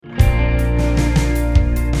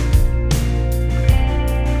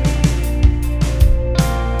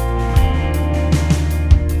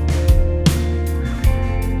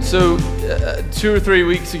2 or 3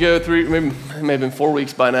 weeks ago, maybe it may have been 4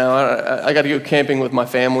 weeks by now, I got to go camping with my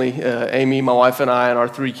family, Amy, my wife, and I, and our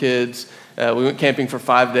 3 kids. We went camping for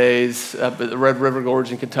 5 days up at the Red River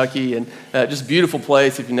Gorge in Kentucky, and just a beautiful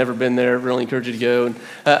place. If you've never been there, really encourage you to go. And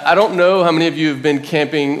I don't know how many of you have been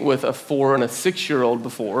camping with a 4 and a 6-year-old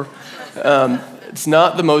before. It's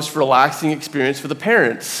not the most relaxing experience for the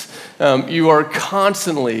parents. You are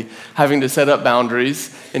constantly having to set up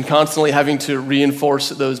boundaries and constantly having to reinforce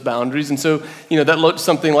those boundaries. And so, that looked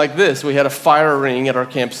something like this. We had a fire ring at our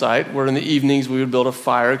campsite where in the evenings we would build a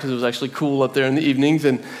fire because it was actually cool up there in the evenings.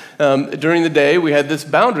 And during the day, we had this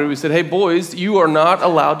boundary. We said, hey, boys, you are not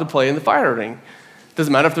allowed to play in the fire ring.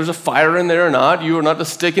 Doesn't matter if there's a fire in there or not. You are not to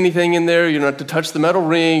stick anything in there. You're not to touch the metal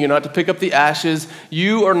ring. You're not to pick up the ashes.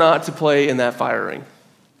 You are not to play in that fire ring.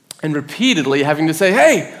 And repeatedly having to say,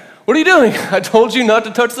 hey, what are you doing? I told you not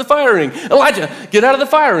to touch the fire ring. Elijah, get out of the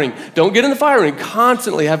fire ring. Don't get in the fire ring.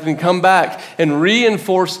 Constantly having to come back and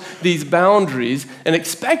reinforce these boundaries and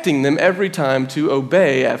expecting them every time to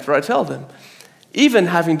obey after I tell them. Even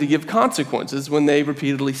having to give consequences when they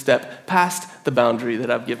repeatedly step past the boundary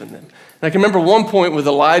that I've given them. And I can remember one point with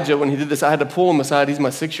Elijah when he did this, I had to pull him aside. He's my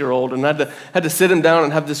 6-year-old, and I had to sit him down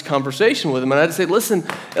and have this conversation with him. And I had to say, listen,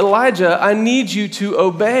 Elijah, I need you to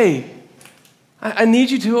obey. I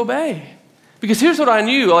need you to obey. Because here's what I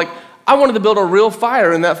knew. I wanted to build a real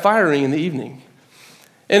fire in that fire ring in the evening.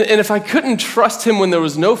 And if I couldn't trust him when there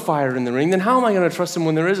was no fire in the ring, then how am I going to trust him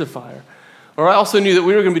when there is a fire? Or I also knew that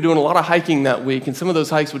we were going to be doing a lot of hiking that week, and some of those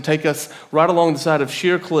hikes would take us right along the side of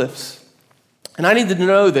sheer cliffs. And I needed to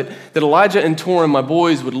know that Elijah and Torin, my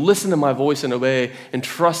boys, would listen to my voice and obey and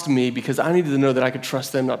trust me because I needed to know that I could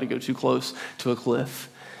trust them not to go too close to a cliff.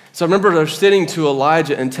 So I remember sitting to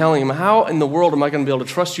Elijah and telling him, how in the world am I going to be able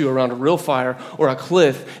to trust you around a real fire or a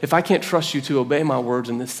cliff if I can't trust you to obey my words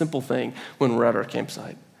in this simple thing when we're at our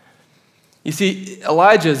campsite? You see,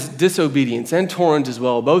 Elijah's disobedience and Torin's as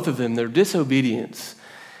well, both of them, their disobedience,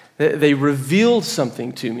 they revealed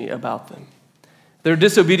something to me about them. Their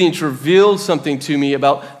disobedience revealed something to me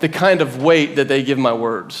about the kind of weight that they give my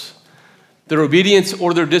words. Their obedience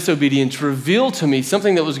or their disobedience revealed to me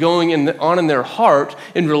something that was going on in their heart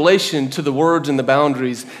in relation to the words and the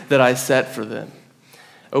boundaries that I set for them.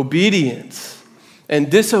 Obedience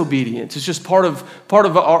and disobedience is just part of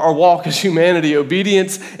our walk as humanity.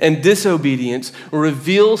 Obedience and disobedience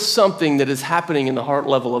reveal something that is happening in the heart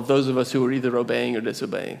level of those of us who are either obeying or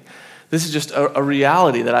disobeying. This is just a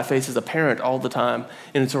reality that I face as a parent all the time,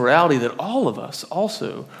 and it's a reality that all of us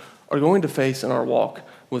also are going to face in our walk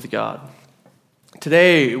with God.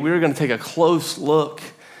 Today, we're going to take a close look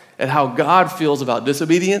at how God feels about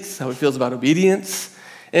disobedience, how he feels about obedience.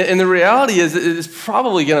 And the reality is, it's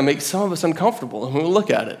probably going to make some of us uncomfortable when we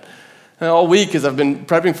look at it. And all week, as I've been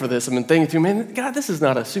prepping for this, I've been thinking through, man, God, this is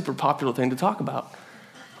not a super popular thing to talk about.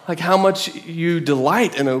 Like how much you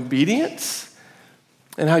delight in obedience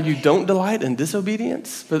and how you don't delight in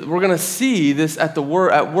disobedience. But we're going to see this at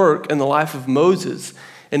work in the life of Moses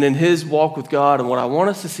and in his walk with God. And what I want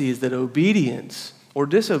us to see is that obedience or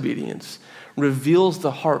disobedience reveals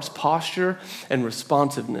the heart's posture and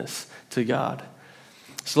responsiveness to God.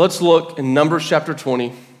 So let's look in Numbers chapter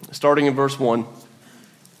 20, starting in verse 1.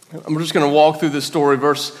 I'm just going to walk through this story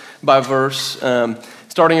verse by verse.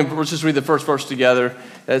 Let's just read the first verse together.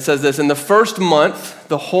 It says this: in the first month,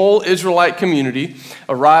 the whole Israelite community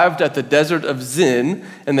arrived at the desert of Zin,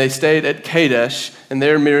 and they stayed at Kadesh, and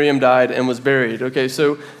there Miriam died and was buried. Okay,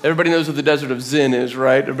 so everybody knows what the desert of Zin is,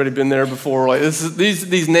 right? Everybody been there before?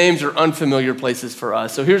 These names are unfamiliar places for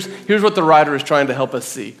us. So here's what the writer is trying to help us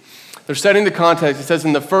see. They're setting the context. It says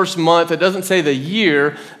in the first month. It doesn't say the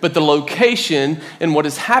year, but the location and what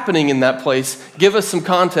is happening in that place give us some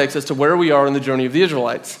context as to where we are in the journey of the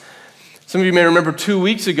Israelites. Some of you may remember 2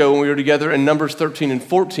 weeks ago when we were together in Numbers 13 and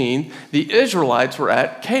 14, the Israelites were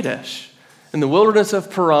at Kadesh, in the wilderness of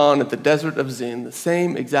Paran at the desert of Zin, the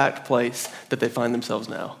same exact place that they find themselves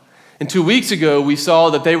now. And 2 weeks ago, we saw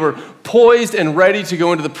that they were poised and ready to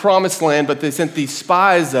go into the promised land, but they sent these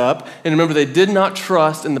spies up. And remember, they did not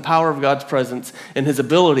trust in the power of God's presence and his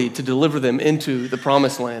ability to deliver them into the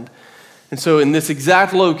promised land. And so in this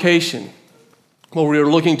exact location, where we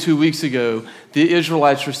were looking 2 weeks ago, the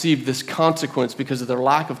Israelites received this consequence because of their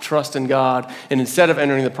lack of trust in God. And instead of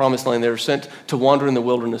entering the promised land, they were sent to wander in the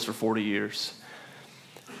wilderness for 40 years.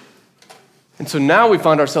 And so now we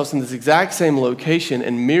find ourselves in this exact same location,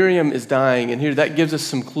 and Miriam is dying. And here, that gives us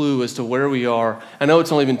some clue as to where we are. I know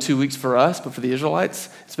it's only been 2 weeks for us, but for the Israelites,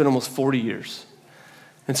 it's been almost 40 years.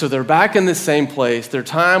 And so they're back in this same place. Their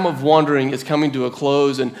time of wandering is coming to a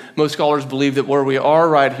close, and most scholars believe that where we are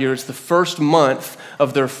right here is the first month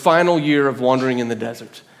of their final year of wandering in the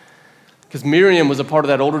desert. because Miriam was a part of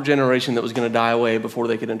that older generation that was going to die away before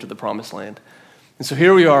they could enter the promised land. And so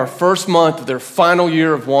here we are, first month of their final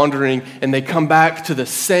year of wandering, and they come back to the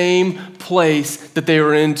same place that they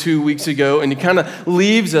were in 2 weeks ago. And it kind of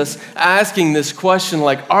leaves us asking this question,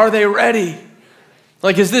 like, are they ready?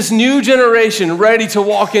 Like, is this new generation ready to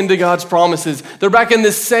walk into God's promises? They're back in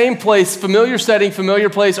this same place, familiar setting, familiar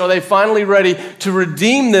place. Are they finally ready to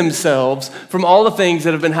redeem themselves from all the things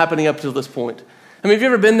that have been happening up to this point? I mean, have you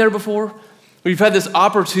ever been there before? Where you've had this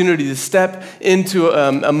opportunity to step into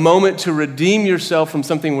a moment to redeem yourself from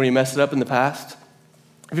something where you messed it up in the past?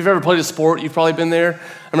 If you've ever played a sport, you've probably been there.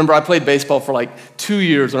 I remember I played baseball for like 2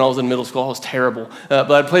 years when I was in middle school. I was terrible.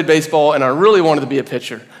 But I played baseball, and I really wanted to be a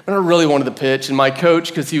pitcher. And I really wanted to pitch. And my coach,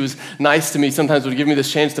 because he was nice to me, sometimes would give me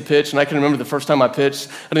this chance to pitch. And I can remember the first time I pitched,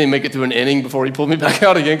 I didn't even make it through an inning before he pulled me back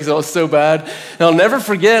out again because I was so bad. And I'll never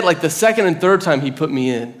forget, like the second and third time he put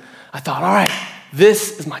me in, I thought, all right,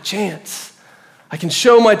 this is my chance. I can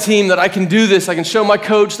show my team that I can do this. I can show my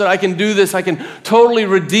coach that I can do this. I can totally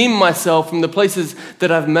redeem myself from the places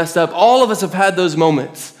that I've messed up. All of us have had those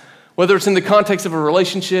moments, whether it's in the context of a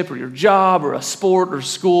relationship or your job or a sport or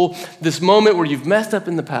school, this moment where you've messed up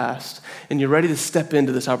in the past and you're ready to step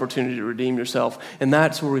into this opportunity to redeem yourself. And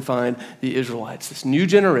that's where we find the Israelites, this new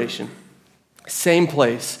generation, same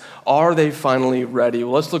place. Are they finally ready?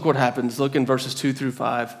 Well, let's look what happens. Look in verses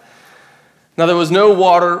 2-5. Now, there was no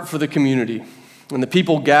water for the community, and the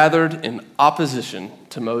people gathered in opposition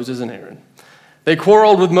to Moses and Aaron. They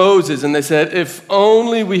quarreled with Moses, and they said, if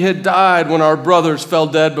only we had died when our brothers fell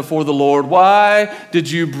dead before the Lord. Why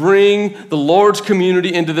did you bring the Lord's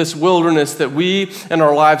community into this wilderness that we and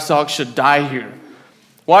our livestock should die here?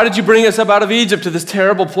 Why did you bring us up out of Egypt to this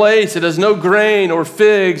terrible place? It has no grain or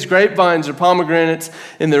figs, grapevines or pomegranates,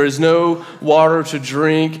 and there is no water to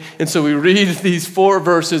drink. And so we read these 4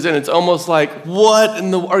 verses, and it's almost like,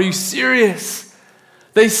 are you serious?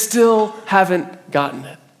 They still haven't gotten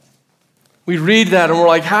it. We read that and we're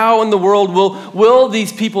like, how in the world will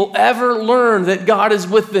these people ever learn that God is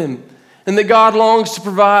with them and that God longs to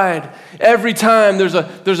provide? Every time there's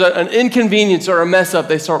an inconvenience or a mess up,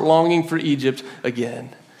 they start longing for Egypt again.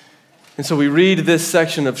 And so we read this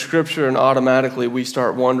section of Scripture and automatically we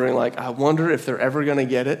start wondering, like, I wonder if they're ever going to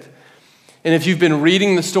get it. And if you've been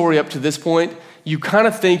reading the story up to this point, you kind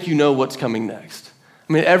of think you know what's coming next.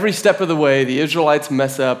 I mean, every step of the way, the Israelites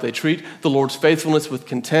mess up. They treat the Lord's faithfulness with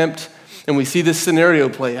contempt. And we see this scenario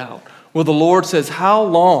play out where the Lord says, how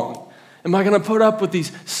long am I going to put up with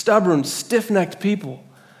these stubborn, stiff-necked people?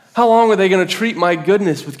 How long are they going to treat my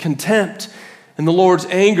goodness with contempt? And the Lord's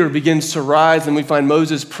anger begins to rise, and we find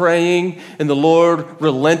Moses praying and the Lord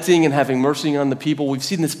relenting and having mercy on the people. We've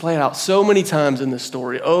seen this play out so many times in this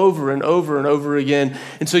story, over and over and over again.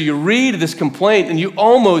 And so you read this complaint and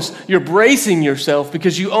you're bracing yourself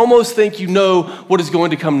because you almost think you know what is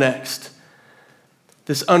going to come next.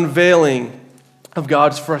 This unveiling of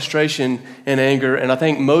God's frustration and anger. And I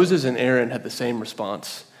think Moses and Aaron had the same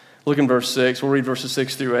response. Look in verse 6. We'll read verses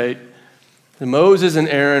 6-8. And Moses and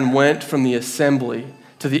Aaron went from the assembly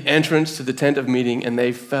to the entrance to the tent of meeting, and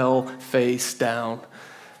they fell face down.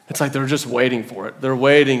 It's like they're just waiting for it. They're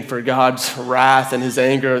waiting for God's wrath and his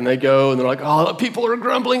anger, and they go, and they're like, oh, the people are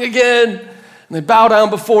grumbling again. And they bow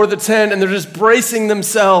down before the tent, and they're just bracing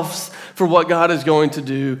themselves for what God is going to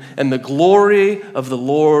do. And the glory of the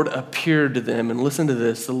Lord appeared to them. And listen to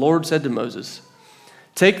this. The Lord said to Moses,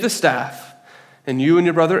 take the staff, and you and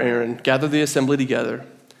your brother Aaron gather the assembly together.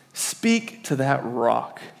 Speak to that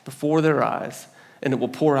rock before their eyes, and it will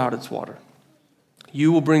pour out its water.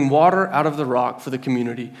 You will bring water out of the rock for the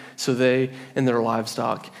community so they and their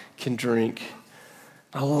livestock can drink.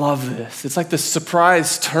 I love this. It's like this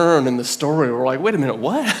surprise turn in the story. We're like, wait a minute,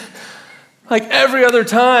 what? Like every other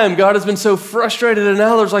time, God has been so frustrated, and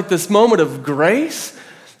now there's like this moment of grace.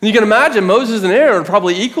 And you can imagine Moses and Aaron are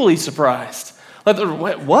probably equally surprised. Like,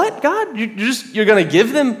 what, God? You're going to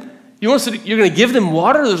give them? You're going to give them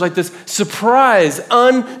water? There's like this surprise,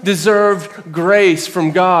 undeserved grace from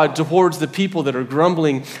God towards the people that are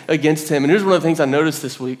grumbling against him. And here's one of the things I noticed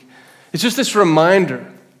this week. It's just this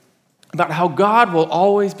reminder about how God will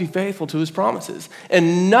always be faithful to his promises.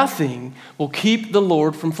 And nothing will keep the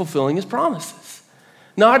Lord from fulfilling his promises.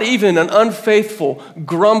 Not even an unfaithful,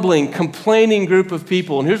 grumbling, complaining group of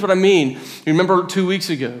people. And here's what I mean. You remember 2 weeks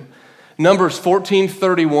ago, Numbers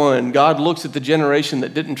 14:31, God looks at the generation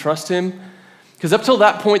that didn't trust him. Because up till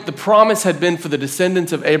that point, the promise had been for the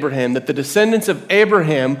descendants of Abraham, that the descendants of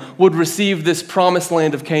Abraham would receive this promised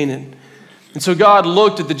land of Canaan. And so God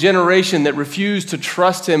looked at the generation that refused to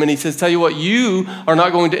trust him, and he says, tell you what, you are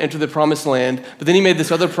not going to enter the promised land. But then he made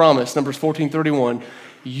this other promise, Numbers 14:31,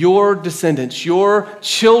 your descendants, your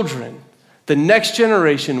children The next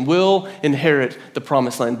generation will inherit the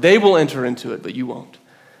promised land. They will enter into it, but you won't.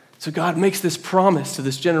 So God makes this promise to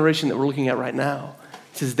this generation that we're looking at right now.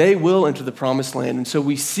 He says they will enter the promised land. And so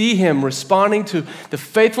we see him responding to the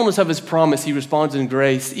faithfulness of his promise. He responds in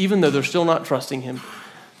grace, even though they're still not trusting him.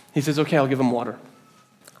 He says, okay, I'll give them water.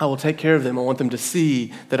 I will take care of them. I want them to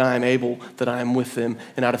see that I am able, that I am with them.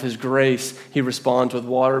 And out of his grace, he responds with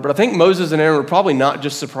water. But I think Moses and Aaron were probably not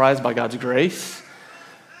just surprised by God's grace.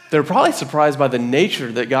 They're probably surprised by the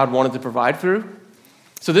nature that God wanted to provide through.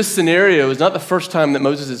 So this scenario is not the first time that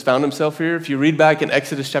Moses has found himself here. If you read back in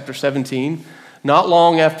Exodus chapter 17, not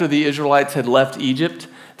long after the Israelites had left Egypt,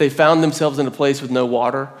 they found themselves in a place with no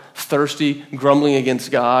water, thirsty, grumbling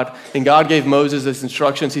against God. And God gave Moses this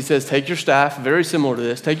instructions. He says, take your staff, very similar to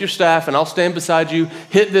this, take your staff and I'll stand beside you,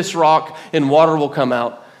 hit this rock and water will come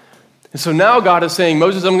out. And so now God is saying,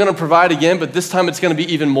 Moses, I'm going to provide again, but this time it's going to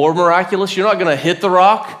be even more miraculous. You're not going to hit the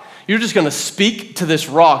rock. You're just going to speak to this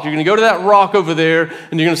rock. You're going to go to that rock over there,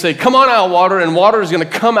 and you're going to say, come on out, water, and water is going to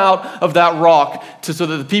come out of that rock so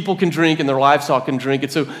that the people can drink and their livestock can drink.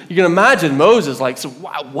 And so you can imagine Moses like, so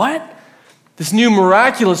what? This new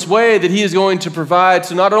miraculous way that he is going to provide.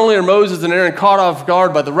 So not only are Moses and Aaron caught off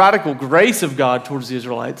guard by the radical grace of God towards the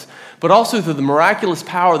Israelites, but also through the miraculous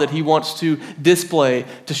power that he wants to display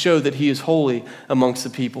to show that he is holy amongst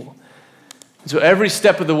the people. So every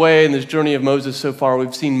step of the way in this journey of Moses so far,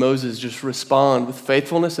 we've seen Moses just respond with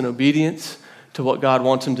faithfulness and obedience to what God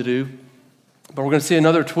wants him to do. But we're going to see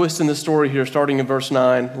another twist in the story here, starting in verse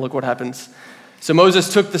 9. Look what happens. So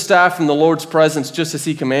Moses took the staff from the Lord's presence just as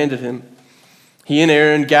he commanded him. He and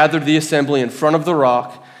Aaron gathered the assembly in front of the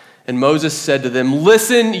rock, and Moses said to them,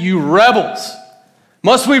 listen, you rebels,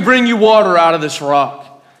 must we bring you water out of this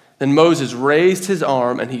rock? Then Moses raised his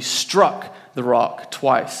arm, and he struck the rock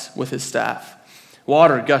twice with his staff.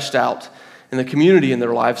 Water gushed out, and the community and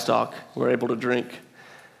their livestock were able to drink.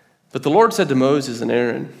 But the Lord said to Moses and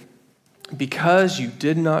Aaron, because you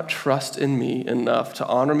did not trust in me enough to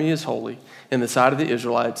honor me as holy in the sight of the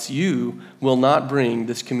Israelites, you will not bring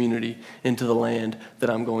this community into the land that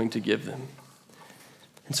I'm going to give them.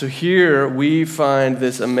 And so here we find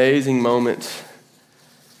this amazing moment,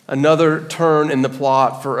 another turn in the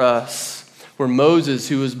plot for us, where Moses,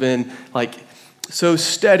 who has been so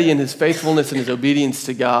steady in his faithfulness and his obedience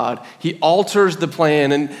to God, he alters the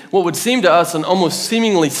plan in what would seem to us an almost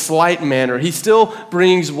seemingly slight manner. He still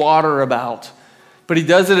brings water about, but he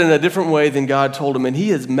does it in a different way than God told him, and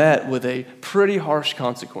he is met with a pretty harsh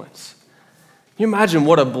consequence. Can you imagine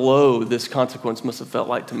what a blow this consequence must have felt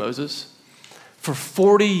like to Moses? For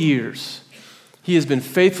 40 years, he has been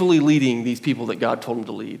faithfully leading these people that God told him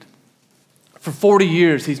to lead. For 40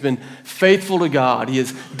 years, he's been faithful to God. He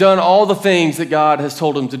has done all the things that God has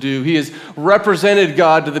told him to do. He has represented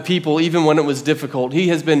God to the people even when it was difficult. He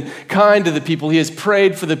has been kind to the people. He has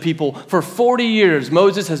prayed for the people. For 40 years,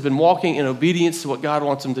 Moses has been walking in obedience to what God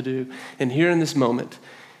wants him to do. And here in this moment,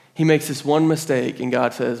 he makes this one mistake, and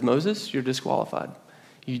God says, Moses, you're disqualified.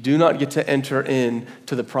 You do not get to enter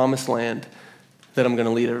into the promised land that I'm going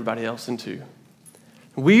to lead everybody else into.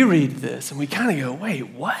 We read this, and we kind of go, wait,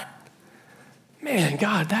 what? Man,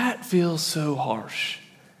 God, that feels so harsh.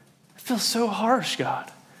 It feels so harsh,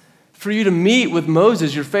 God. For you to meet with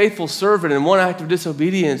Moses, your faithful servant, in one act of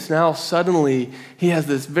disobedience, now suddenly he has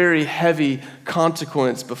this very heavy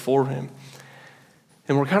consequence before him.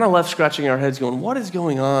 And we're kind of left scratching our heads going, what is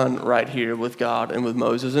going on right here with God and with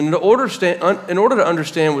Moses? And in order to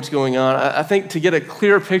understand what's going on, I think to get a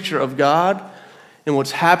clear picture of God and what's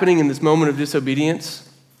happening in this moment of disobedience,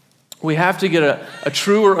 we have to get a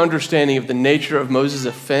truer understanding of the nature of Moses'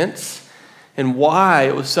 offense and why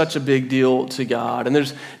it was such a big deal to God. And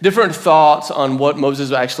there's different thoughts on what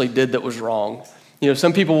Moses actually did that was wrong. You know,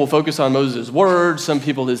 some people will focus on Moses' words, some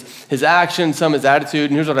people his actions, some his attitude.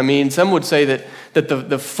 And here's what I mean. Some would say that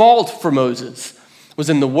the fault for Moses was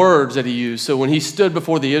in the words that he used. So when he stood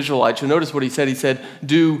before the Israelites, you'll notice what he said. He said,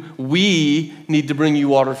 do we need to bring you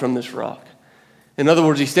water from this rock? In other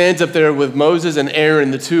words, he stands up there with Moses and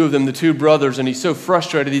Aaron, the two of them, the two brothers, and he's so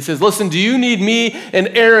frustrated. He says, listen, do you need me and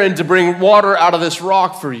Aaron to bring water out of this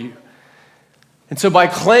rock for you? And so by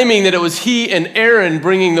claiming that it was he and Aaron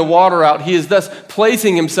bringing the water out, he is thus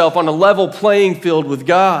placing himself on a level playing field with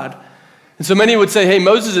God. And so many would say, hey,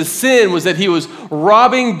 Moses' sin was that he was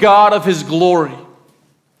robbing God of his glory.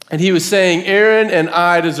 And he was saying, Aaron and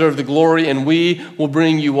I deserve the glory, and we will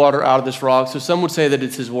bring you water out of this rock. So some would say that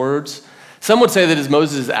it's his words. Some would say that it's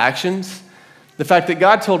Moses' actions. The fact that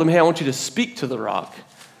God told him, hey, I want you to speak to the rock.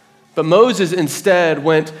 But Moses instead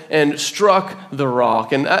went and struck the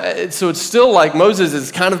rock. And so it's still like Moses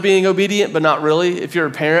is kind of being obedient, but not really. If you're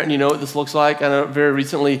a parent and you know what this looks like, I know very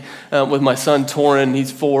recently with my son Torin,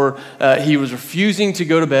 he's 4, he was refusing to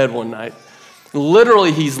go to bed one night.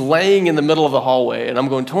 Literally, he's laying in the middle of the hallway, and I'm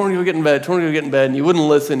going, Torin, go get in bed, Torin, go get in bed, and he wouldn't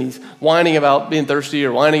listen. He's whining about being thirsty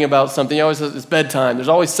or whining about something. He always says it's bedtime. There's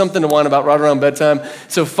always something to whine about right around bedtime.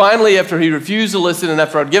 So finally, after he refused to listen, and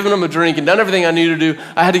after I'd given him a drink and done everything I needed to do,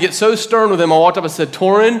 I had to get so stern with him. I walked up and said,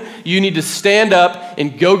 Torin, you need to stand up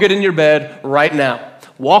and go get in your bed right now.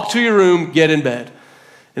 Walk to your room, get in bed.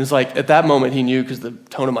 And it's like, at that moment, he knew, because the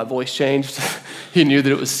tone of my voice changed, he knew that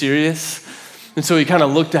it was serious. And so he kind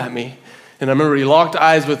of looked at me. And I remember he locked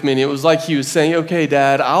eyes with me, and it was like he was saying, okay,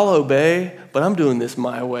 Dad, I'll obey, but I'm doing this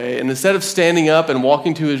my way. And instead of standing up and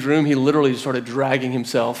walking to his room, he literally started dragging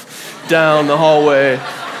himself down the hallway,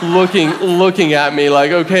 looking at me like,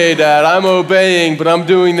 okay, Dad, I'm obeying, but I'm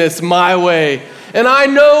doing this my way. And I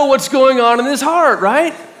know what's going on in his heart,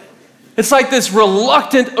 right? It's like this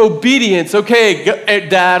reluctant obedience. Okay,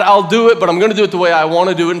 Dad, I'll do it, but I'm going to do it the way I want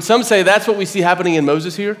to do it. And some say that's what we see happening in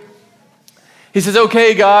Moses here. He says,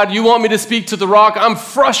 okay, God, you want me to speak to the rock? I'm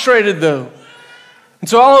frustrated, though. And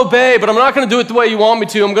so I'll obey, but I'm not going to do it the way you want me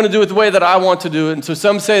to. I'm going to do it the way that I want to do it. And so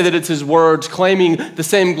some say that it's his words claiming the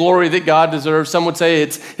same glory that God deserves. Some would say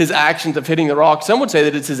it's his actions of hitting the rock. Some would say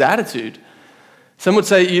that it's his attitude. Some would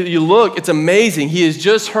say, you look, it's amazing. He has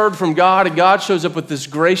just heard from God, and God shows up with this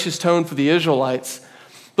gracious tone for the Israelites.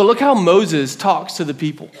 But look how Moses talks to the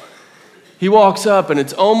people. He walks up, and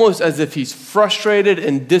it's almost as if he's frustrated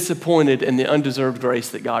and disappointed in the undeserved grace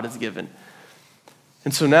that God has given.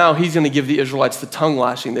 And so now he's going to give the Israelites the tongue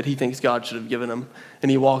lashing that he thinks God should have given them. And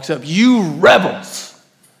he walks up, you rebels.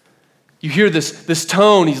 You hear this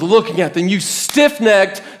tone, he's looking at them, you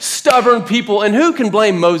stiff-necked, stubborn people. And who can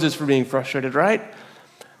blame Moses for being frustrated, right?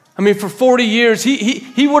 I mean, for 40 years,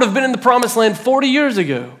 he would have been in the promised land 40 years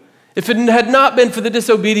ago. If it had not been for the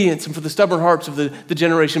disobedience and for the stubborn hearts of the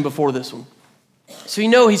generation before this one. So you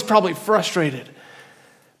know he's probably frustrated.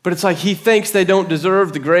 But it's like he thinks they don't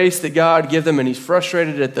deserve the grace that God gave them, and he's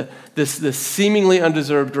frustrated at this seemingly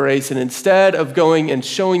undeserved grace. And instead of going and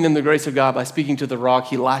showing them the grace of God by speaking to the rock,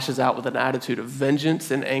 he lashes out with an attitude of vengeance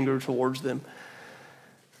and anger towards them.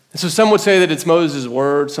 And so some would say that it's Moses'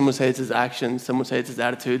 words, some would say it's his actions, some would say it's his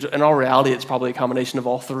attitude. In all reality, it's probably a combination of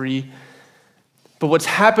all three. But what's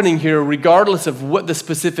happening here, regardless of what the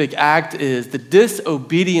specific act is, the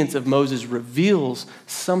disobedience of Moses reveals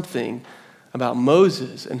something about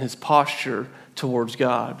Moses and his posture towards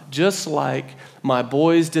God. Just like my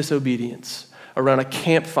boy's disobedience around a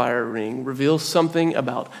campfire ring reveals something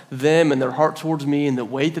about them and their heart towards me and the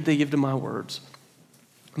weight that they give to my words.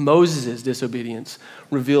 Moses' disobedience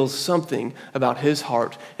reveals something about his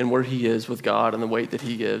heart and where he is with God and the weight that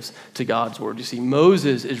he gives to God's word. You see,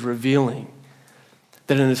 Moses is revealing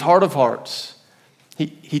that in his heart of hearts,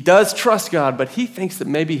 he does trust God, but he thinks that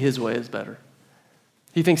maybe his way is better.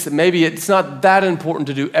 He thinks that maybe it's not that important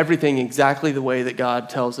to do everything exactly the way that God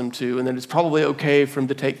tells him to, and that it's probably okay for him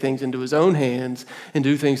to take things into his own hands and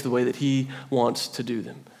do things the way that he wants to do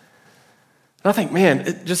them. And I think,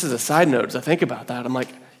 man, just as a side note, as I think about that, I'm like,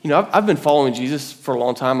 I've been following Jesus for a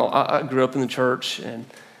long time. I grew up in the church, and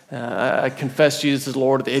I confessed Jesus as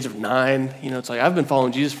Lord at the age of 9. It's like I've been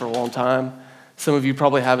following Jesus for a long time. Some of you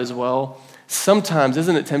probably have as well. Sometimes,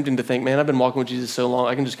 isn't it tempting to think, man, I've been walking with Jesus so long,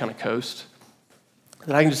 I can just kind of coast.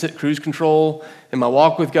 That I can just hit cruise control, and my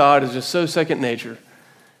walk with God is just so second nature.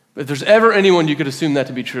 But if there's ever anyone you could assume that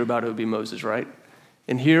to be true about, it would be Moses, right?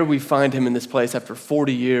 And here we find him in this place after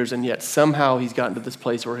 40 years, and yet somehow he's gotten to this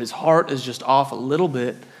place where his heart is just off a little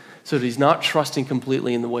bit, so that he's not trusting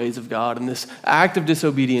completely in the ways of God. And this act of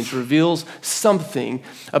disobedience reveals something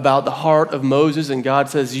about the heart of Moses. And God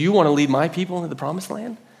says, you want to lead my people into the promised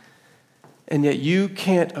land? And yet you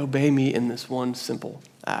can't obey me in this one simple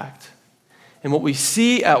act. And what we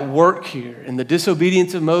see at work here in the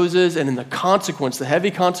disobedience of Moses and in the consequence, the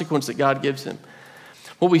heavy consequence that God gives him,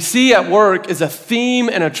 what we see at work is a theme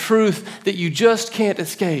and a truth that you just can't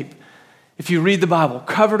escape. If you read the Bible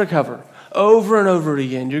cover to cover, over and over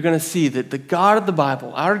again, you're going to see that the God of the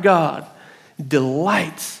Bible, our God,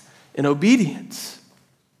 delights in obedience.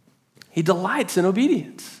 He delights in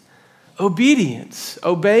obedience. Obedience,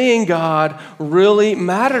 obeying God really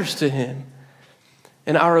matters to him.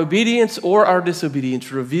 And our obedience or our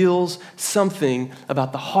disobedience reveals something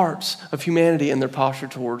about the hearts of humanity and their posture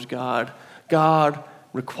towards God. God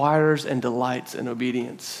requires and delights in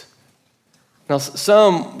obedience. Now,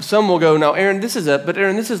 some will go, now, Aaron, this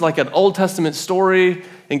is like an Old Testament story,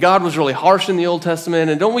 and God was really harsh in the Old Testament,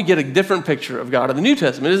 and don't we get a different picture of God in the New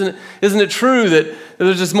Testament? Isn't it true that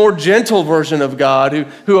there's this more gentle version of God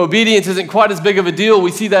who obedience isn't quite as big of a deal?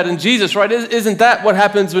 We see that in Jesus, right? Isn't that what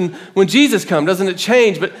happens when Jesus comes? Doesn't it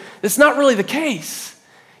change? But it's not really the case.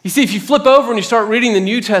 You see, if you flip over and you start reading the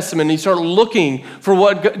New Testament and you start looking for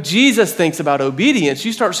what Jesus thinks about obedience,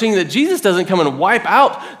 you start seeing that Jesus doesn't come and wipe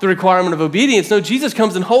out the requirement of obedience. No, Jesus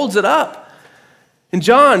comes and holds it up. In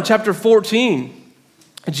John chapter 14,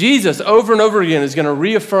 Jesus over and over again is going to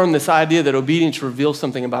reaffirm this idea that obedience reveals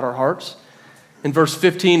something about our hearts. In verse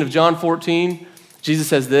 15 of John 14, Jesus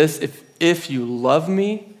says this, if you love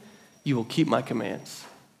me, you will keep my commands.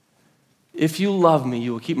 If you love me,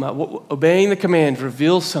 you will keep obeying the commands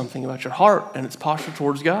reveals something about your heart and its posture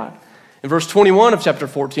towards God. In verse 21 of chapter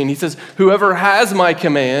 14, he says, whoever has my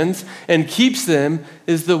commands and keeps them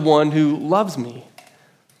is the one who loves me.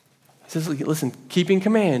 He says, listen, keeping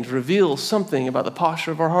commands reveals something about the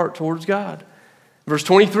posture of our heart towards God. Verse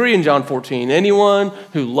 23 in John 14, anyone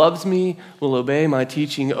who loves me will obey my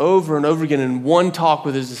teaching over and over again in one talk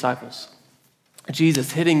with his disciples.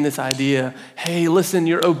 Jesus hitting this idea, hey, listen,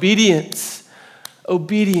 your obedience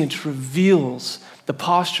reveals the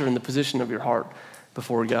posture and the position of your heart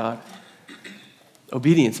before God.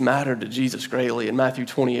 Obedience mattered to Jesus greatly. In Matthew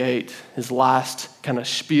 28, his last kind of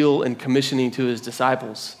spiel and commissioning to his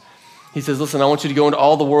disciples, he says, listen, I want you to go into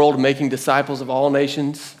all the world making disciples of all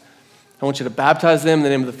nations. I want you to baptize them in the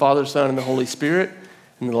name of the Father, Son, and the Holy Spirit.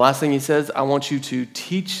 And the last thing he says, I want you to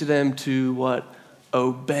teach them to what?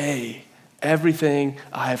 Obey everything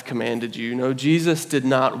I have commanded you. No, Jesus did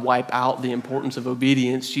not wipe out the importance of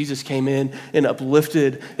obedience. Jesus came in and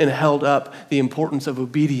uplifted and held up the importance of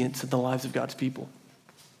obedience in the lives of God's people.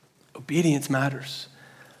 Obedience matters.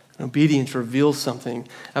 Obedience reveals something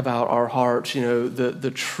about our hearts. You know, the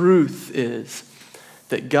truth is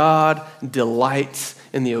that God delights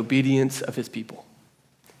in the obedience of his people.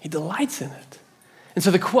 He delights in it. And so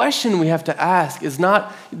the question we have to ask is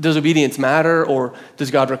not, does obedience matter, or does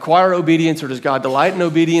God require obedience, or does God delight in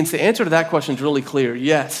obedience? The answer to that question is really clear.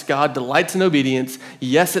 Yes, God delights in obedience.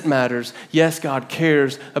 Yes, it matters. Yes, God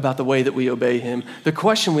cares about the way that we obey him. The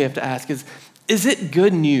question we have to ask is it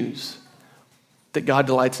good news that God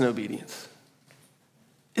delights in obedience?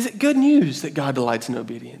 Is it good news that God delights in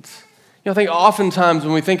obedience? You know, I think oftentimes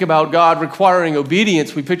when we think about God requiring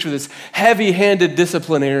obedience, we picture this heavy-handed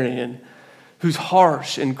disciplinarian who's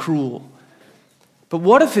harsh and cruel. But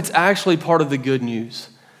what if it's actually part of the good news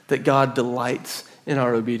that God delights in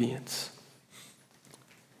our obedience?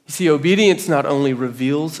 You see, obedience not only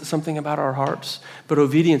reveals something about our hearts, but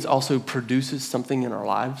obedience also produces something in our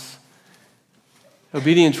lives.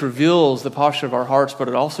 Obedience reveals the posture of our hearts, but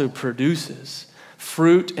it also produces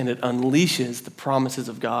fruit, and it unleashes the promises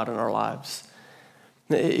of God in our lives.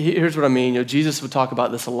 Here's what I mean. You know, Jesus would talk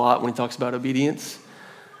about this a lot when he talks about obedience.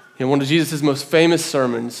 You know, one of Jesus' most famous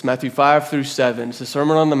sermons, Matthew 5 through 7, it's the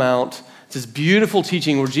Sermon on the Mount. It's this beautiful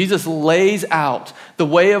teaching where Jesus lays out the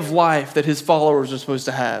way of life that his followers are supposed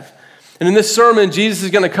to have. And in this sermon, Jesus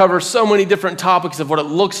is going to cover so many different topics of what it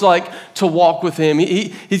looks like to walk with him.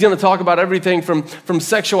 He's going to talk about everything from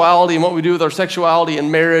sexuality and what we do with our sexuality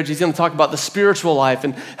and marriage. He's going to talk about the spiritual life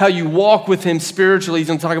and how you walk with him spiritually. He's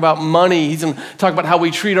going to talk about money. He's going to talk about how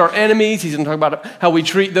we treat our enemies. He's going to talk about how we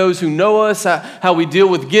treat those who know us, how we deal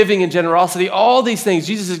with giving and generosity. All these things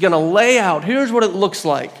Jesus is going to lay out. Here's what it looks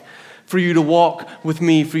like for you to walk with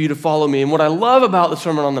me, for you to follow me. And what I love about the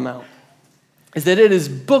Sermon on the Mount is that it is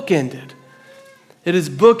bookended. It is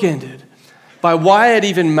bookended by why it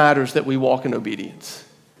even matters that we walk in obedience.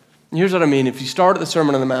 And here's what I mean. If you start at the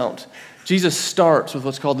Sermon on the Mount, Jesus starts with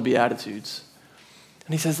what's called the Beatitudes.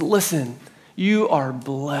 And he says, listen, you are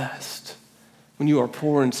blessed when you are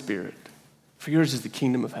poor in spirit, for yours is the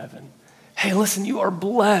kingdom of heaven. Hey, listen, you are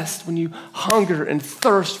blessed when you hunger and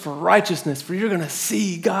thirst for righteousness, for you're going to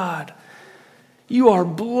see God. You are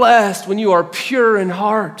blessed when you are pure in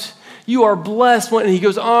heart. You are blessed when, and he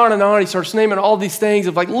goes on and on. He starts naming all these things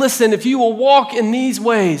of like, listen, if you will walk in these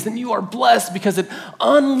ways, then you are blessed because it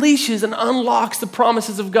unleashes and unlocks the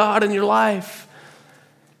promises of God in your life.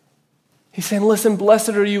 He's saying, listen, blessed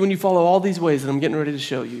are you when you follow all these ways that I'm getting ready to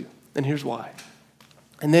show you. And here's why.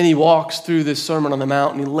 And then he walks through this Sermon on the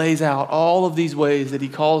Mount and he lays out all of these ways that he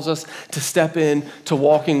calls us to step in to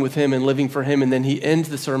walking with him and living for him. And then he ends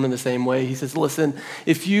the sermon the same way. He says, listen,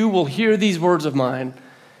 if you will hear these words of mine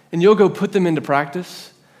and you'll go put them into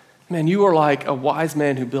practice, man, you are like a wise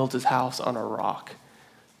man who built his house on a rock.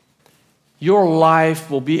 Your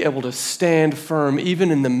life will be able to stand firm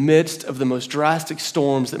even in the midst of the most drastic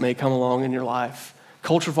storms that may come along in your life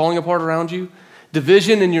culture falling apart around you,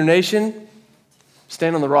 division in your nation,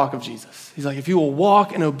 stand on the rock of Jesus. He's like, if you will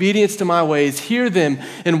walk in obedience to my ways, hear them,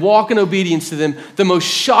 and walk in obedience to them, the most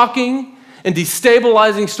shocking and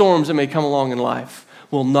destabilizing storms that may come along in life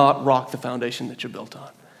will not rock the foundation that you're built on.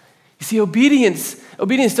 You see, obedience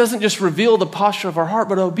doesn't just reveal the posture of our heart,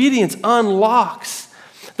 but obedience unlocks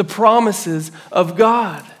the promises of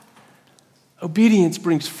God. Obedience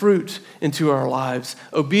brings fruit into our lives.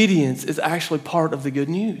 Obedience is actually part of the good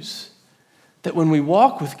news. That when we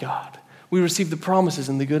walk with God, we receive the promises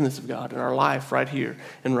and the goodness of God in our life right here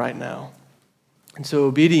and right now. And so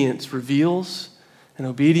obedience reveals, and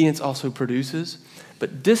obedience also produces,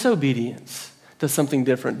 but disobedience does something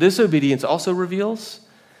different. Disobedience also reveals,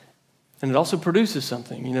 and it also produces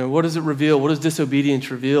something. What does it reveal? What does disobedience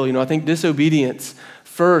reveal? I think disobedience,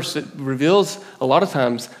 first, it reveals a lot of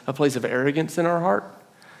times a place of arrogance in our heart.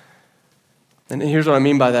 And here's what I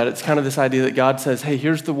mean by that. It's kind of this idea that God says, hey,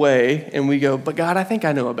 here's the way. And we go, but God, I think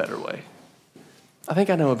I know a better way. I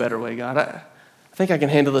think I know a better way, God. I think I can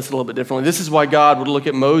handle this a little bit differently. This is why God would look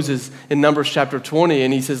at Moses in Numbers chapter 20,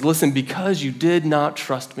 and he says, listen, because you did not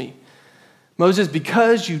trust me. Moses,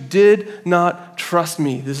 because you did not trust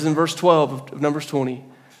me. This is in verse 12 of Numbers 20.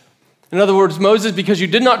 In other words, Moses, because you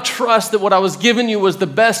did not trust that what I was giving you was the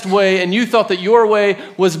best way, and you thought that your way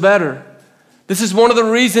was better. This is one of the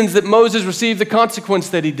reasons that Moses received the consequence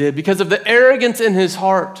that he did, because of the arrogance in his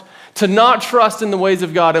heart to not trust in the ways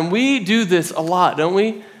of God. And we do this a lot, don't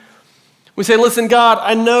we? We say, listen, God,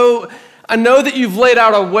 I know that you've laid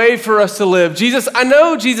out a way for us to live. Jesus, I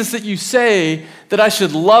know, Jesus, that you say that I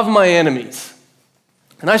should love my enemies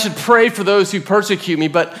and I should pray for those who persecute me.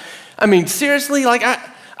 But, seriously,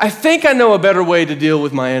 I think I know a better way to deal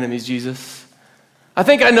with my enemies, Jesus. I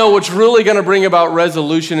think I know what's really going to bring about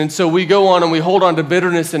resolution. And so we go on and we hold on to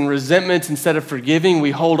bitterness and resentments instead of forgiving.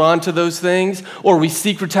 We hold on to those things, or we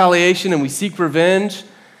seek retaliation and we seek revenge.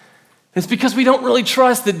 It's because we don't really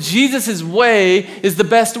trust that Jesus' way is the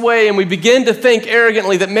best way, and we begin to think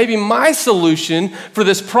arrogantly that maybe my solution for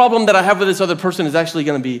this problem that I have with this other person is actually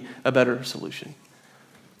going to be a better solution.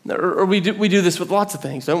 Or we do this with lots of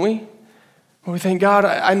things, don't we? Where we think, God,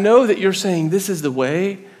 I know that you're saying this is the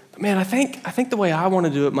way, but man, I think the way I want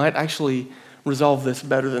to do it might actually resolve this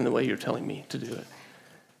better than the way you're telling me to do it.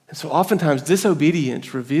 And so oftentimes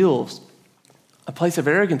disobedience reveals a place of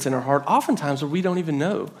arrogance in our heart, oftentimes where we don't even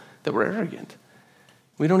know that we're arrogant.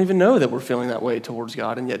 We don't even know that we're feeling that way towards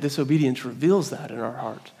God, and yet disobedience reveals that in our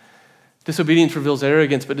heart. Disobedience reveals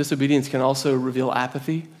arrogance, but disobedience can also reveal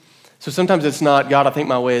apathy. So sometimes it's not, God, I think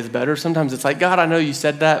my way is better. Sometimes it's like, God, I know you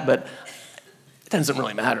said that, but it doesn't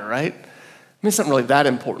really matter, right? It's not really that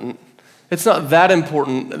important. It's not that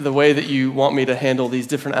important the way that you want me to handle these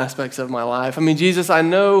different aspects of my life. Jesus, I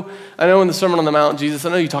know in the Sermon on the Mount, Jesus,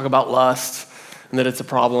 I know you talk about lust and that it's a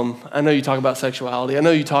problem. I know you talk about sexuality. I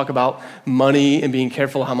know you talk about money and being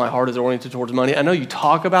careful how my heart is oriented towards money. I know you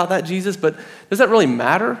talk about that, Jesus, but does that really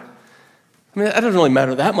matter? That doesn't really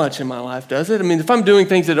matter that much in my life, does it? If I'm doing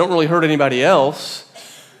things that don't really hurt anybody else,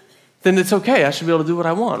 then it's okay. I should be able to do what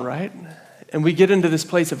I want, right? And we get into this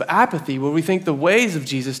place of apathy where we think the ways of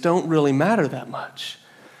Jesus don't really matter that much.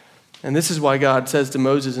 And this is why God says to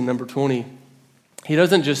Moses in number 20, he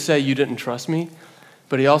doesn't just say, you didn't trust me,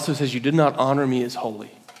 but he also says, you did not honor me as holy.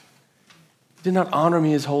 You did not honor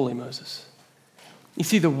me as holy, Moses. You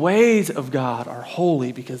see, the ways of God are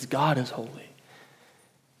holy because God is holy.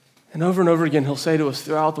 And over again, he'll say to us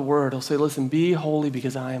throughout the word, he'll say, listen, be holy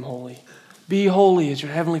because I am holy. Be holy as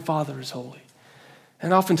your heavenly Father is holy.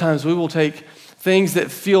 And oftentimes we will take things that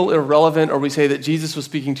feel irrelevant, or we say that Jesus was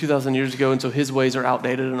speaking 2,000 years ago, and so his ways are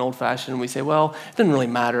outdated and old-fashioned, and we say, well, it doesn't really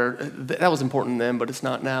matter. That was important then, but it's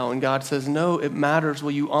not now. And God says, no, it matters. Will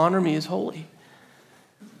you honor me as holy?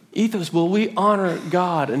 Ethos, will we honor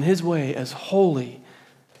God and his way as holy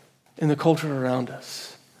in the culture around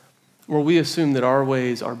us? Or we assume that our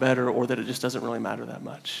ways are better, or that it just doesn't really matter that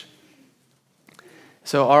much?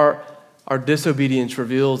 So our disobedience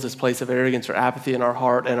reveals this place of arrogance or apathy in our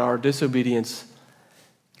heart, and our disobedience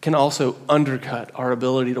can also undercut our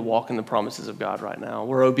ability to walk in the promises of God right now.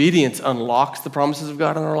 Where obedience unlocks the promises of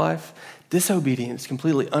God in our life, disobedience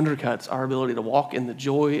completely undercuts our ability to walk in the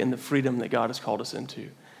joy and the freedom that God has called us into.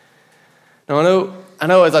 Now, I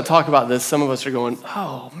know as I talk about this, some of us are going,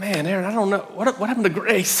 oh man, Aaron, I don't know. What happened to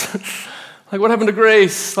grace? What happened to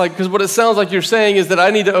grace? Because what it sounds like you're saying is that I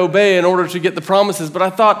need to obey in order to get the promises. But I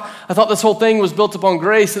thought this whole thing was built upon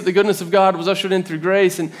grace, that the goodness of God was ushered in through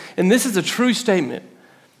grace. And this is a true statement.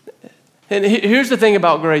 And here's the thing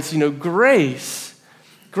about grace.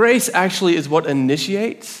 Grace actually is what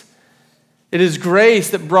initiates It is grace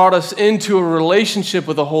that brought us into a relationship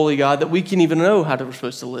with a holy God that we can even know how we're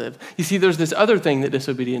supposed to live. You see, there's this other thing that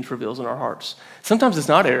disobedience reveals in our hearts. Sometimes it's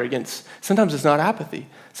not arrogance. Sometimes it's not apathy.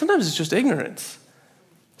 Sometimes it's just ignorance.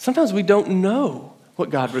 Sometimes we don't know what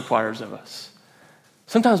God requires of us.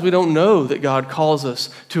 Sometimes we don't know that God calls us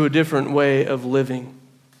to a different way of living.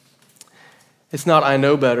 It's not, I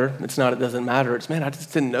know better. It's not, it doesn't matter. It's, man, I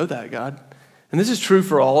just didn't know that, God. And this is true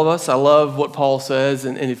for all of us. I love what Paul says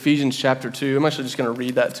in Ephesians chapter 2. I'm actually just going to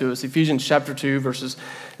read that to us. Ephesians chapter 2, verses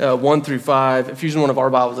 1 through 5. Ephesians 1 of our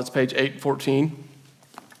Bibles, that's page 814.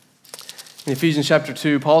 In Ephesians chapter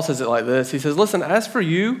 2, Paul says it like this. He says, listen, as for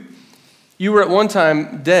you, you were at one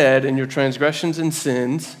time dead in your transgressions and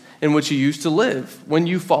sins in which you used to live, when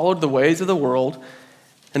you followed the ways of the world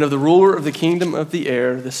and of the ruler of the kingdom of the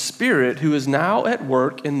air, the Spirit who is now at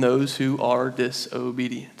work in those who are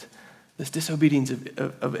disobedient. This disobedience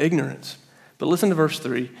of ignorance. But listen to verse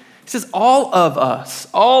 3. He says, all of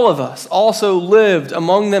us also lived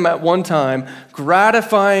among them at one time,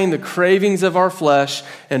 gratifying the cravings of our flesh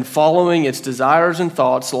and following its desires and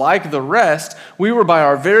thoughts. Like the rest, we were by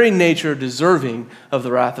our very nature deserving of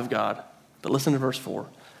the wrath of God. But listen to verse 4.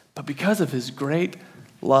 But because of his great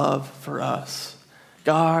love for us,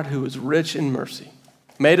 God, who is rich in mercy,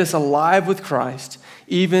 made us alive with Christ,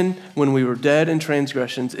 even when we were dead in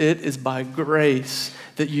transgressions. It is by grace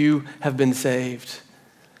that you have been saved.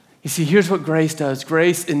 You see, here's what grace does.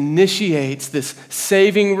 Grace initiates this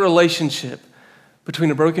saving relationship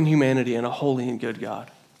between a broken humanity and a holy and good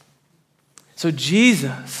God. So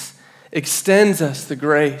Jesus extends us the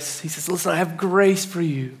grace. He says, listen, I have grace for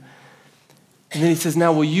you. And then he says,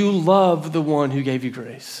 now will you love the one who gave you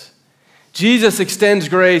grace? Jesus extends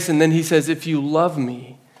grace, and then he says, if you love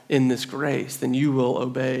me in this grace, then you will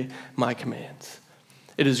obey my commands.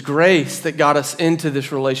 It is grace that got us into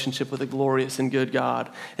this relationship with a glorious and good God,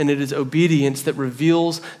 and it is obedience that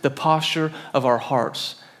reveals the posture of our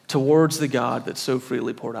hearts towards the God that so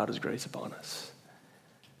freely poured out his grace upon us.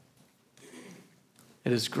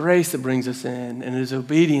 It is grace that brings us in, and it is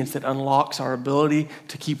obedience that unlocks our ability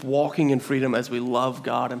to keep walking in freedom as we love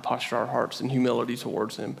God and posture our hearts in humility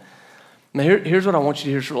towards him. Now, here's what I want you to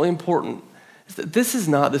hear. It's really important. Is that this is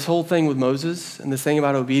not, this whole thing with Moses and this thing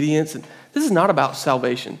about obedience, and this is not about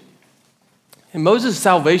salvation. And Moses'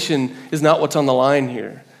 salvation is not what's on the line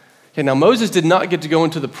here. Okay, now Moses did not get to go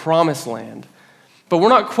into the promised land, but we're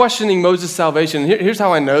not questioning Moses' salvation. Here's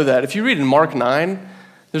how I know that. If you read in Mark 9,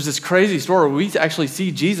 there's this crazy story where we actually see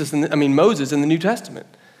Moses in the New Testament.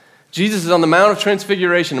 Jesus is on the Mount of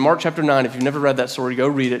Transfiguration in Mark chapter 9. If you've never read that story, go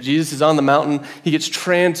read it. Jesus is on the mountain. He gets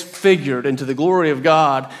transfigured into the glory of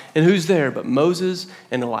God. And who's there but Moses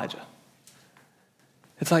and Elijah?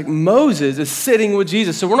 It's like Moses is sitting with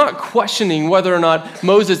Jesus. So we're not questioning whether or not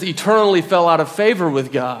Moses eternally fell out of favor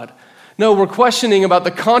with God. No, we're questioning about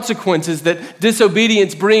the consequences that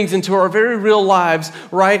disobedience brings into our very real lives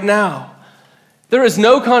right now. There is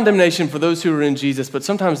no condemnation for those who are in Jesus, but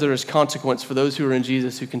sometimes there is consequence for those who are in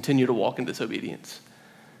Jesus who continue to walk in disobedience.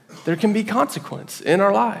 There can be consequence in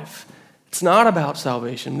our life. It's not about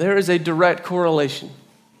salvation. There is a direct correlation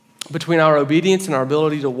between our obedience and our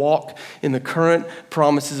ability to walk in the current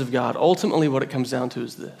promises of God. Ultimately, what it comes down to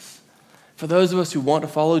is this. For those of us who want to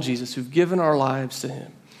follow Jesus, who've given our lives to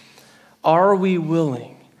him, are we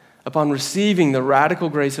willing, upon receiving the radical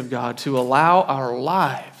grace of God, to allow our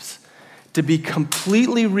lives to be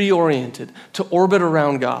completely reoriented to orbit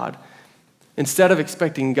around God instead of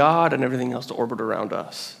expecting God and everything else to orbit around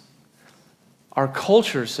us? Our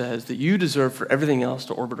culture says that you deserve for everything else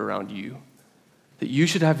to orbit around you, that you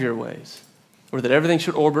should have your ways, or that everything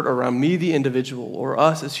should orbit around me, the individual, or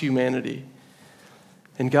us as humanity.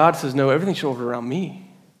 And God says, no, everything should orbit around me.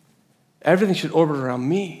 Everything should orbit around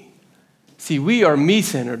me. See, we are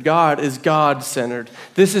me-centered. God is God-centered.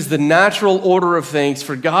 This is the natural order of things,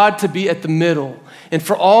 for God to be at the middle and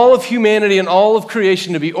for all of humanity and all of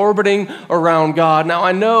creation to be orbiting around God. Now,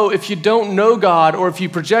 I know if you don't know God, or if you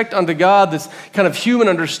project onto God this kind of human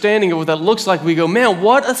understanding of what that looks like, we go, man,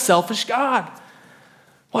 what a selfish God.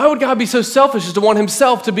 Why would God be so selfish as to want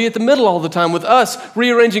himself to be at the middle all the time with us,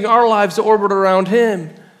 rearranging our lives to orbit around him?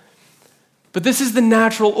 But this is the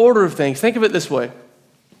natural order of things. Think of it this way.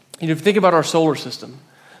 If you think about our solar system,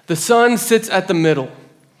 the sun sits at the middle.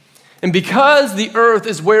 And because the earth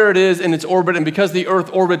is where it is in its orbit, and because the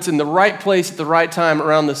earth orbits in the right place at the right time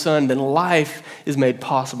around the sun, then life is made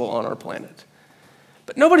possible on our planet.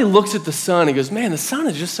 But nobody looks at the sun and goes, man, the sun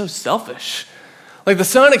is just so selfish. Like the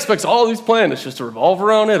sun expects all these planets just to revolve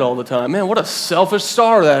around it all the time. Man, what a selfish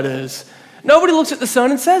star that is. Nobody looks at the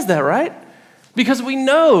sun and says that, right? Because we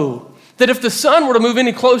know That if the sun were to move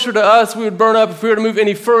any closer to us, we would burn up. If we were to move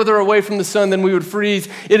any further away from the sun, then we would freeze.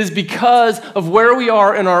 It is because of where we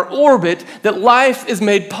are in our orbit that life is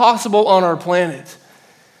made possible on our planet.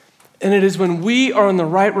 And it is when we are in the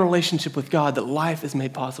right relationship with God that life is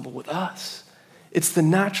made possible with us. It's the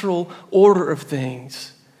natural order of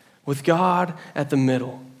things. With God at the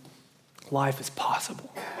middle, life is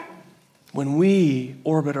possible. When we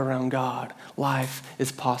orbit around God, life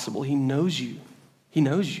is possible. He knows you. He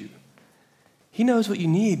knows you. He knows what you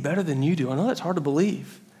need better than you do. I know that's hard to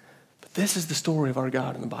believe, but this is the story of our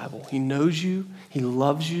God in the Bible. He knows you, he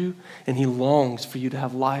loves you, and he longs for you to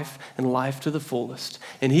have life and life to the fullest.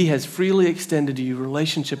 And he has freely extended to you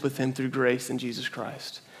relationship with him through grace in Jesus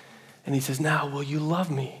Christ. And he says, now, will you love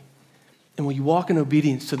me? And will you walk in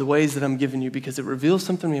obedience to the ways that I'm giving you? Because it reveals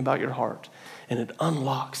something to me about your heart, and it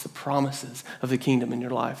unlocks the promises of the kingdom in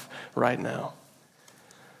your life right now.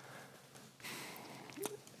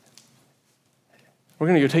 We're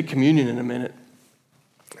going to go take communion in a minute.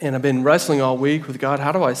 And I've been wrestling all week with God.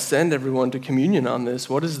 How do I send everyone to communion on this?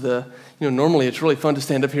 What is normally it's really fun to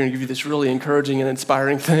stand up here and give you this really encouraging and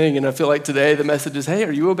inspiring thing. And I feel like today the message is, hey,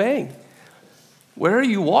 are you obeying? Where are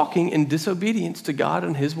you walking in disobedience to God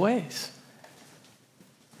and his ways?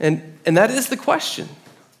 And that is the question.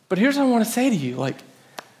 But here's what I want to say to you.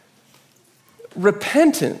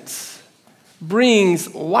 Repentance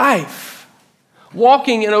brings life.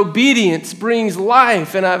 Walking in obedience brings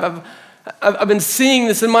life, and I've been seeing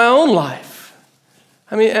this in my own life.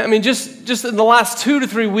 I mean, just in the last 2 to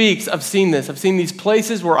 3 weeks, I've seen this. I've seen these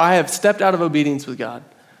places where I have stepped out of obedience with God.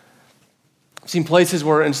 I've seen places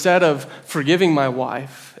where instead of forgiving my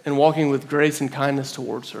wife and walking with grace and kindness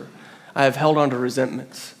towards her, I have held on to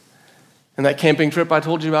resentments. And that camping trip I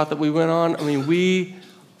told you about that we went on, we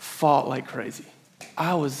fought like crazy.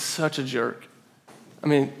 I was such a jerk.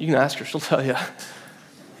 You can ask her, she'll tell you.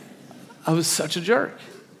 I was such a jerk.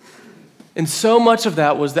 And so much of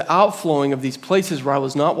that was the outflowing of these places where I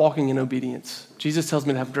was not walking in obedience. Jesus tells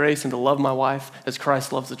me to have grace and to love my wife as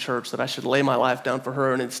Christ loves the church, that I should lay my life down for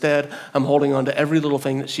her, and instead I'm holding on to every little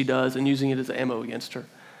thing that she does and using it as ammo against her.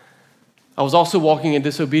 I was also walking in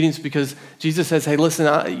disobedience because Jesus says, hey,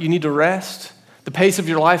 listen, you need to rest. The pace of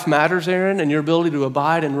your life matters, Aaron, and your ability to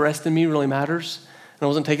abide and rest in me really matters. And I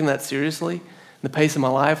wasn't taking that seriously. The pace of my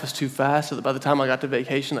life was too fast, so that by the time I got to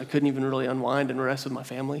vacation, I couldn't even really unwind and rest with my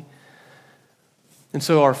family. And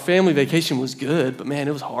so our family vacation was good, but man,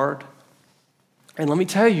 it was hard. And let me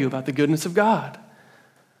tell you about the goodness of God.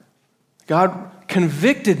 God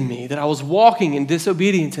convicted me that I was walking in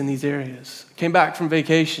disobedience in these areas. I came back from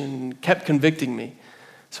vacation and kept convicting me.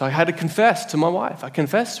 So I had to confess to my wife. I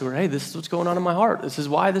confessed to her, hey, this is what's going on in my heart. This is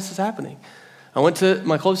why this is happening. I went to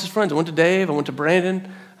my closest friends. I went to Dave. I went to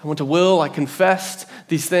Brandon. I went to Will. I confessed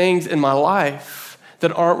these things in my life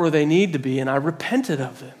that aren't where they need to be, and I repented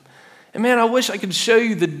of them. And man, I wish I could show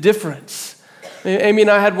you the difference. Amy and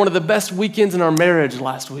I had one of the best weekends in our marriage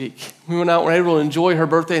last week. We went out and were able to enjoy her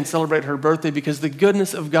birthday and celebrate her birthday because the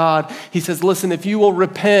goodness of God, he says, listen, if you will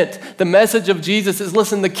repent, the message of Jesus is,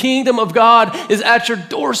 listen, the kingdom of God is at your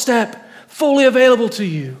doorstep, fully available to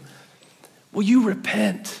you. Will you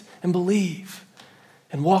repent and believe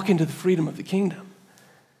and walk into the freedom of the kingdom?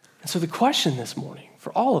 And so the question this morning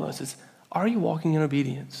for all of us is, are you walking in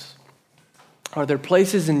obedience? Are there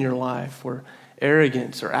places in your life where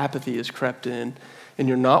arrogance or apathy has crept in and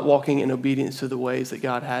you're not walking in obedience to the ways that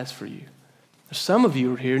God has for you? There's some of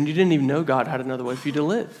you are here and you didn't even know God had another way for you to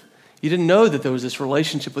live. You didn't know that there was this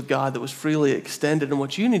relationship with God that was freely extended, and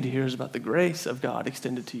what you need to hear is about the grace of God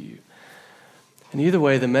extended to you. And either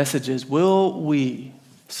way, the message is, will we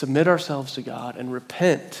submit ourselves to God and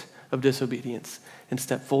repent of disobedience and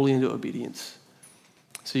step fully into obedience?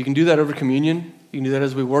 So you can do that over communion. You can do that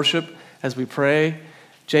as we worship, as we pray.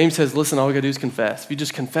 James says, listen, all we got to do is confess. If you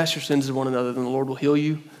just confess your sins to one another, then the Lord will heal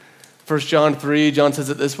you. 1 John 3, John says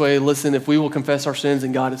it this way, listen, if we will confess our sins,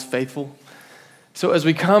 then God is faithful. So as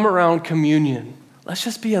we come around communion, let's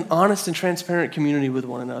just be an honest and transparent community with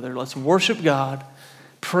one another. Let's worship God,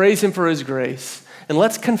 praise him for his grace, and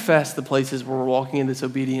let's confess the places where we're walking in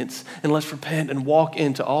disobedience, and let's repent and walk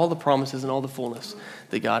into all the promises and all the fullness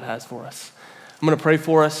that God has for us. I'm going to pray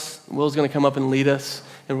for us. Will's going to come up and lead us,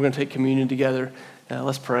 and we're going to take communion together.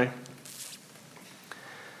 Let's pray.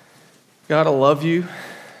 God, I love you.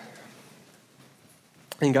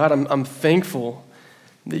 And God, I'm thankful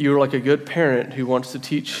that you're like a good parent who wants to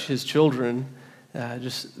teach his children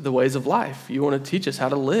just the ways of life. You want to teach us how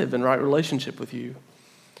to live in right relationship with you.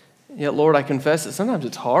 Yet, Lord, I confess that sometimes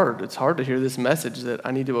it's hard. It's hard to hear this message that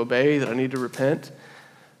I need to obey, that I need to repent.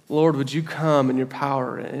 Lord, would you come in your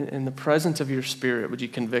power, in the presence of your Spirit, would you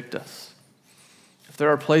convict us? If there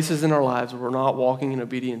are places in our lives where we're not walking in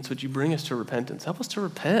obedience, would you bring us to repentance? Help us to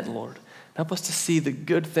repent, Lord. Help us to see the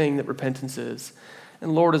good thing that repentance is.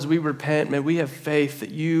 And Lord, as we repent, may we have faith that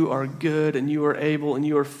you are good and you are able and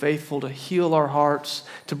you are faithful to heal our hearts,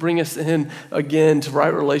 to bring us in again to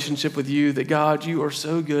right relationship with you, that God, you are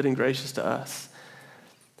so good and gracious to us.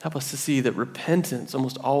 Help us to see that repentance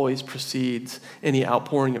almost always precedes any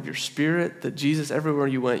outpouring of your Spirit, that Jesus, everywhere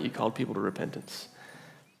you went, you called people to repentance.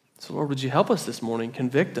 So Lord, would you help us this morning,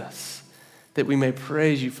 convict us, that we may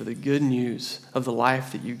praise you for the good news of the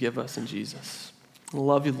life that you give us in Jesus. I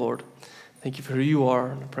love you, Lord. Thank you for who you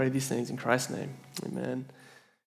are, and I pray these things in Christ's name. Amen.